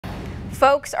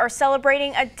Folks are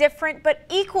celebrating a different but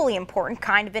equally important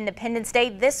kind of Independence Day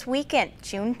this weekend,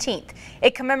 Juneteenth.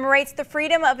 It commemorates the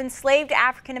freedom of enslaved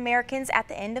African Americans at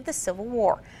the end of the Civil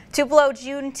War. Tupelo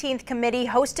Juneteenth Committee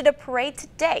hosted a parade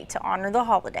today to honor the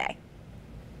holiday.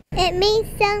 It means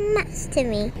so much to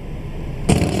me.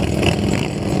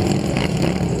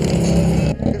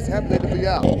 It's happy to be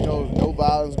out. You know, no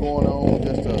violence going on,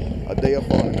 just a day of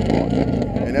fun in the park.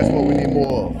 And that's what we need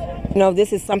more of. You know,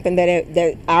 this is something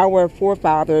that our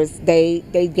forefathers, they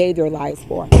gave their lives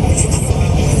for.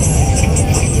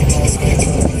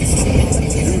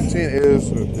 Juneteenth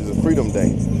is a freedom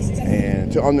day, and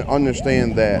to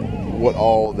understand that what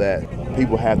all that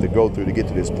people have to go through to get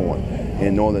to this point,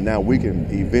 and knowing that now we can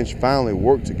eventually finally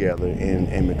work together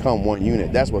and become one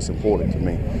unit, that's what's important to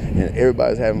me. And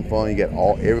everybody's having fun. You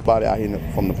got everybody out here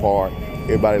from the park,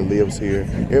 everybody lives here,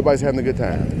 everybody's having a good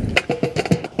time.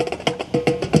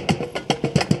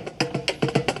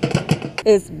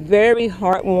 It's very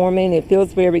heartwarming. It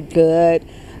feels very good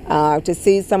to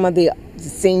see some of the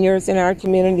seniors in our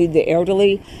community, the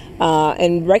elderly,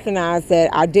 and recognize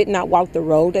that I did not walk the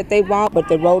road that they walked, but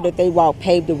the road that they walked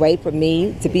paved the way for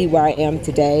me to be where I am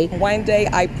today. One day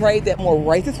I pray that more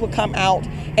races will come out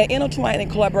and intertwine and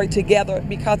collaborate together,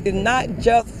 because it's not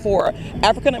just for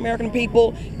African American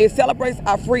people. It celebrates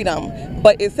our freedom,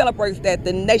 but it celebrates that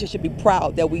the nation should be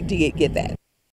proud that we did get that.